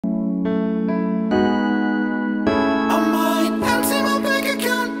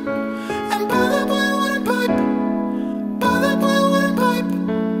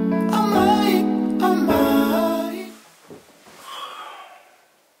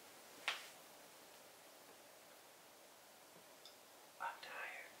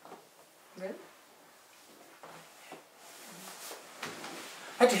Really?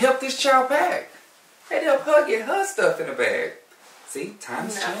 I had to help this child pack. I had to help her get her stuff in the bag. See,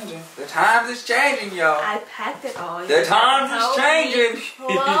 times is changing. The times is changing, y'all. I packed it all. The times is changing.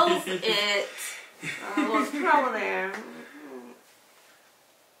 Close it. What's trouble there?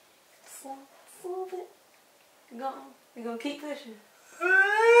 Slow bit. You're gonna keep pushing.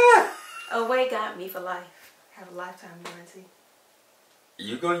 Away got me for life. Have a lifetime guarantee.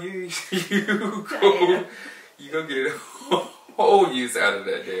 You gonna get a whole use out of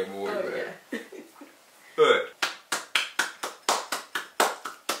that damn boy, man. Yeah. But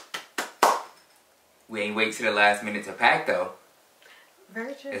we ain't wait till the last minute to pack though.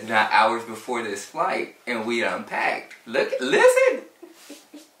 Very true. It's not hours before this flight and we unpacked. Listen.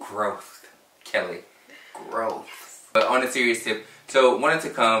 Growth, Kelly. Growth. But on a serious tip, so wanted to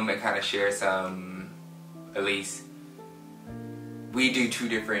come and kind of share some, at least, we do two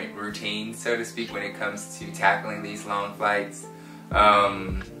different routines, so to speak, when it comes to tackling these long flights.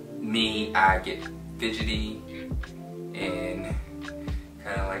 Me, I get fidgety and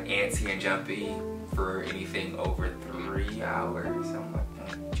kind of like antsy and jumpy for anything over 3 hours. I'm like,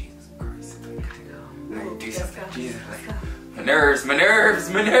 oh, Jesus Christ. I gotta do something. Jesus, like, my nerves, man,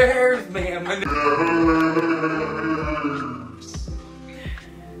 my nerves.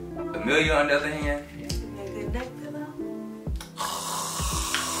 Amelia, on the other hand. A good neck pillow.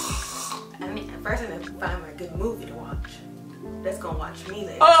 I mean, first I have to find a good movie to watch. That's gonna watch me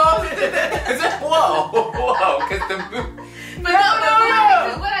later. Oh, whoa, cause the movie. But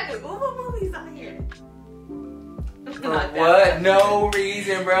what I do? What movies out here? For what? No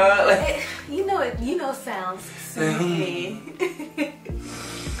reason, bro. Like, you know, sounds soothing.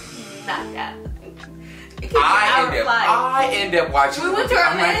 Not that. I end up watching. We went to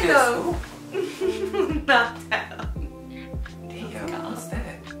Orlando. Not that. Damn, what's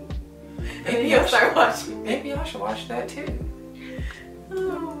that? Maybe I'll start watching. Maybe I should watch that too.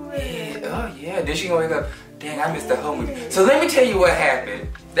 Oh man. Oh yeah. Then she gonna wake up. Dang, I missed the whole movie. So let me tell you what happened.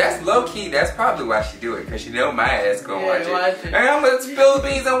 That's low key. That's probably why she do it, cause she know my ass gonna watch it. And I'm gonna spill the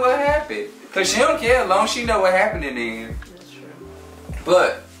beans on what happened, cause she don't care as long as she know what happened in the end. That's true.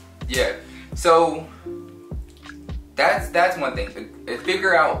 But yeah, so that's one thing.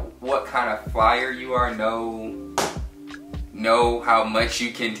 Figure out what kind of flyer you are. Know how much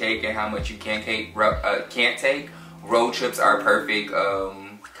you can take and how much you can't take. Road trips are perfect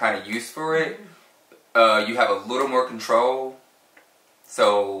kind of use for it. You have a little more control.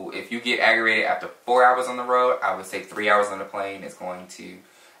 So if you get aggravated after 4 hours on the road, I would say 3 hours on the plane is going to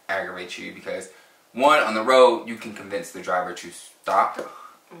aggravate you, because one, on the road you can convince the driver to stop.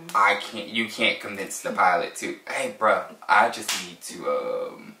 You can't convince the pilot to, hey bro, I just need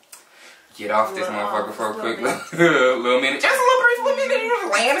to get off this motherfucker for a quick little minute. Just a little brief minute,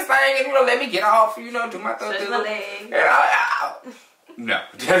 land this thing and let me get off, do my thing. No,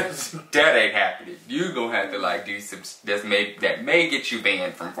 that ain't happening. You gonna have to like do some that may get you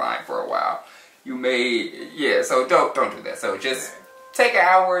banned from flying for a while. You may, so don't do that. So just take an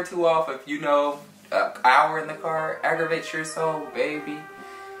hour or two off if an hour in the car aggravates your soul, baby.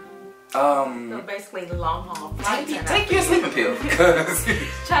 So basically the long haul flights. Take your sleeping pill.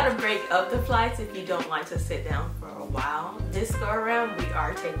 Try to break up the flights if you don't like to sit down for a while. This go around we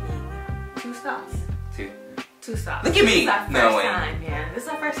are taking 2 stops. Two stops. Look at me. This is our first time, yeah. This is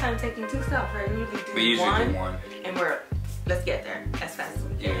our first time taking 2 stops. We usually do one. And let's get there as fast as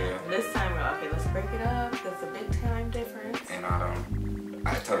we can. Yeah. This time we're okay, let's break it up. There's a big time difference. And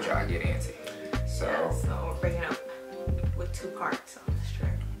I told you I get antsy. So we're breaking up with 2 parts on this trip.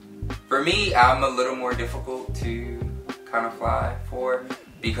 For me, I'm a little more difficult to kind of fly for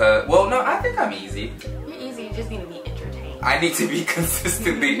because, I think I'm easy. You're easy, you just need to be entertained. I need to be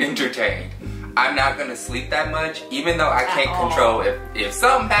consistently entertained. I'm not gonna sleep that much, even though I can't control if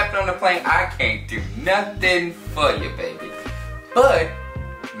something happened on the plane, I can't do nothing for you, baby. But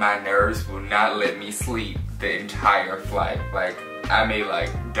my nerves will not let me sleep the entire flight. Like, I may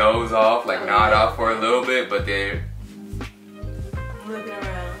doze off, nod off for a little bit, but then looking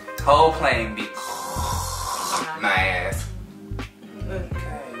around. Whole plane be my ass. Okay,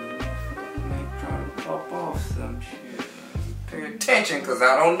 trying to pop off some shit. Pay attention, cause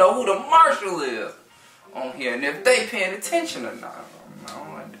I don't know who the marshal is on here, and if they paying attention or not.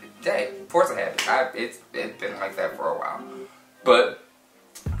 Of course I have. It's been like that for a while, but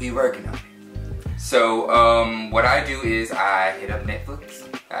we working on it. So what I do is I hit up Netflix.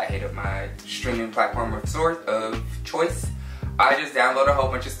 I hit up my streaming platform of choice. I just download a whole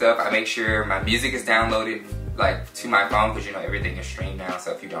bunch of stuff. I make sure my music is downloaded to my phone, because everything is streamed now.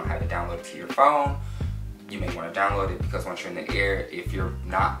 So if you don't have it downloaded to your phone, you may want to download it because once you're in the air, if you're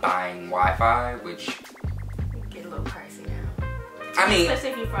not buying Wi-Fi, which get a little pricey now. I mean, especially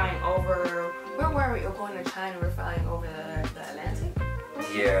if you're flying over. Where were we? We're going to China. We're flying over the Atlantic.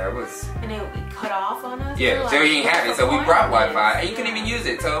 Yeah, it was. And it would be cut off on us. Yeah, so you didn't have it. So we brought Wi-Fi, and you couldn't even use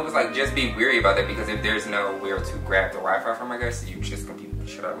it. So it was like, just be weary about that, because if there's nowhere to grab the Wi-Fi from, I guess, you just gonna be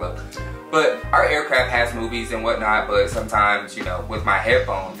shut out of luck. But our aircraft has movies and whatnot, but sometimes, you know, with my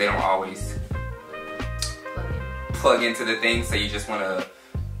headphones, they don't always plug into the thing, so you just want to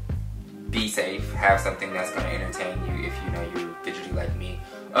be safe, have something that's going to entertain you if you know you're digitally like me.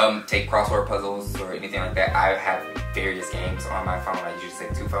 Take crossword puzzles or anything like that. I have various games on my phone. I usually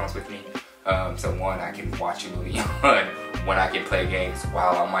take 2 phones with me. So one I can watch a movie on, one I can play games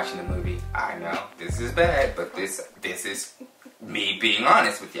while I'm watching the movie. I know this is bad, but this is me being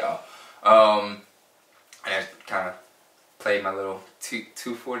honest with y'all. And I kind of played my little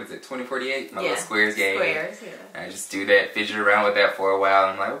 2048, my little Squares game. Squares, yeah. And I just do that, fidget around with that for a while.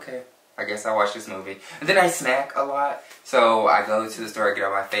 I'm like, okay, I guess I'll watch this movie. And then I snack a lot. So I go to the store, I get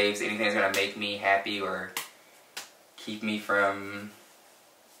all my faves, anything that's going to make me happy or keep me from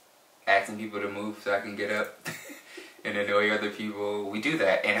asking people to move so I can get up and annoy other people. We do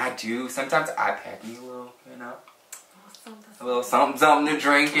that. And I do, sometimes I pack me a little, you know, a little something to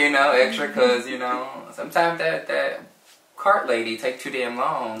drink, you know, extra, because, you know, sometimes that cart lady take too damn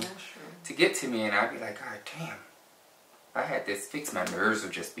long to get to me, and I'd be like, God damn, if I had this fixed, my nerves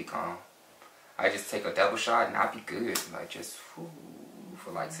would just be calm. I just take a double shot and I'd be good, like just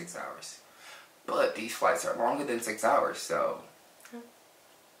for like 6 hours. But these flights are longer than 6 hours, so.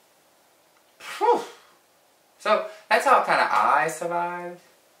 Whew. So that's how kind of I survived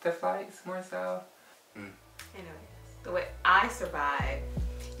the flights, more so. Anyways, the way I survive,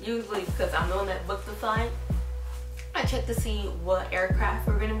 usually because I'm the one that booked the flight, I check to see what aircraft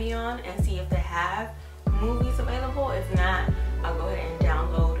we're going to be on and see if they have movies available. If not, I'll go ahead and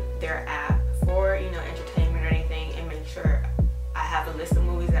download their app for, you know, entertainment or anything, and make sure I have a list of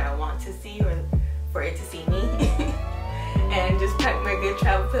movies that I want to see or for it to see me. And just pack my good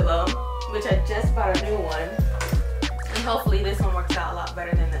travel pillow, which I just bought a new one. And hopefully this one works out a lot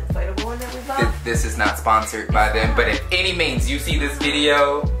better than the inflatable one that we bought. This is not sponsored by them, but if any means you see this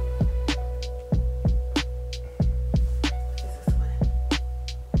video,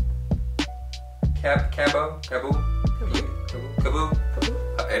 Kabu.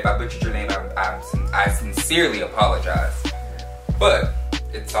 If I butchered your name, I sincerely apologize. But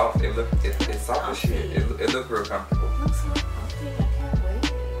it's soft. It's soft as shit. It looked real comfortable. It looks so comfy. I can't wait.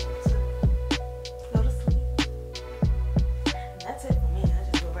 Go to sleep. And that's it for me. I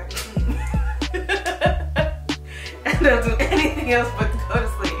just go back to sleep. I don't do anything else but go to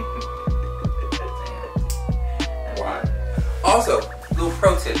sleep. Why? Also, little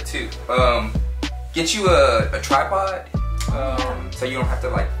pro tip too. Get you a tripod, so you don't have to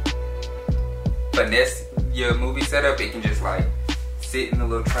like finesse your movie setup. It can just like sit in a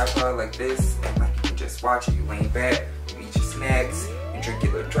little tripod like this, and like you can just watch it. You lean back, you eat your snacks, you drink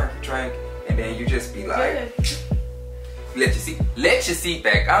your little drink, and then you just be like, let your seat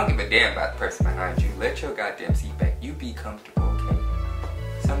back. I don't give a damn about the person behind you. Let your goddamn seat back. You be comfortable, okay?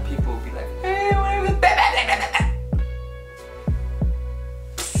 Some people will be like, hey, whatever.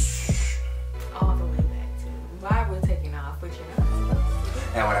 All the way back to why we're taking off, but you're not supposed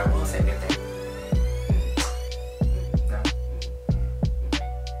to. Now what I will say is that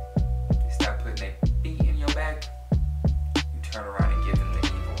you stop putting their feet in your back, you turn around and give them the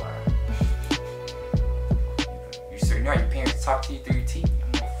evil eye. You certain your parents talk to you through your teeth.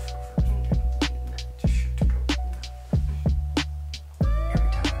 Every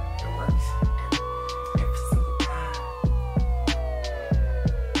time it works. Every single time.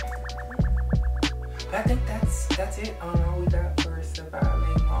 But I think that's it on all we got for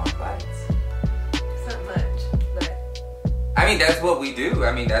surviving on flights. So much, but I mean, that's what we do.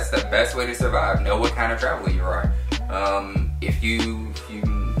 I mean, that's the best way to survive. Know what kind of traveler you are. If you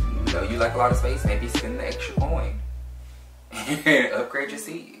know you like a lot of space, maybe spend the extra coin. Upgrade your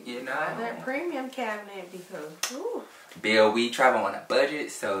seat, you know. buy that premium cabinet because, ooh. Bill, we travel on a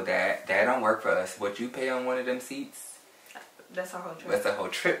budget, so that don't work for us. What you pay on one of them seats, That's our whole trip. that's a whole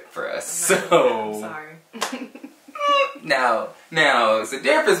trip for us. I'm So sorry. now, it's a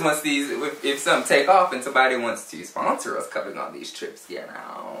difference once if some take off and somebody wants to sponsor us coming on these trips, you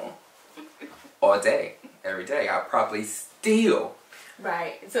know, all day, every day, I'll probably still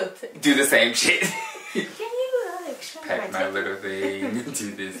So do the same shit. can you Pack my little thing,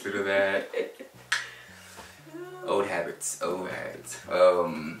 do this, little that. Old habits.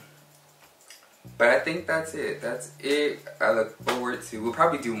 But I think that's it. I look forward to, we'll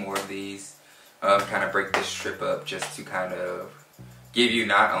probably do more of these. kind of break this trip up just to kind of give you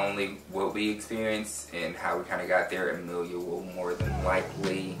not only what we experienced and how we kind of got there. Amelia will more than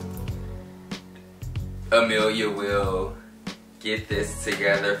likely get this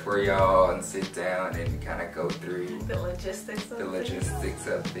together for y'all and sit down and kind of go through the logistics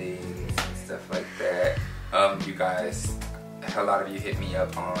of things and stuff like that. You guys, a lot of you hit me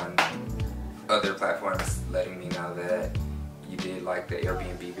up on other platforms letting me know that you did like the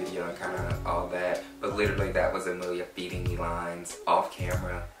Airbnb video and kind of all that, but literally that was Amelia feeding me lines off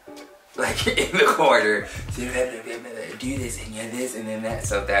camera, like in the corner, do this and this and then that.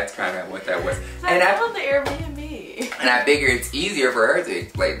 So that's kind of what that was. And I on the Airbnb. And I figure it's easier for her to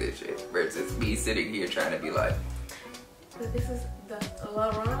explain this shit versus me sitting here trying to be like. But this is the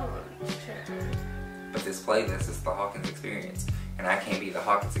itslaroneppl. But this playlist is the Hawkins experience, and I can't be the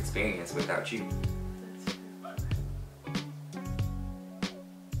Hawkins experience without you.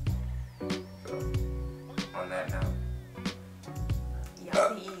 So, on that note.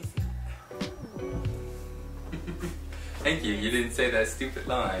 Y'all be easy. Thank you. You didn't say that stupid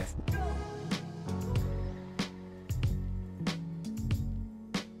line.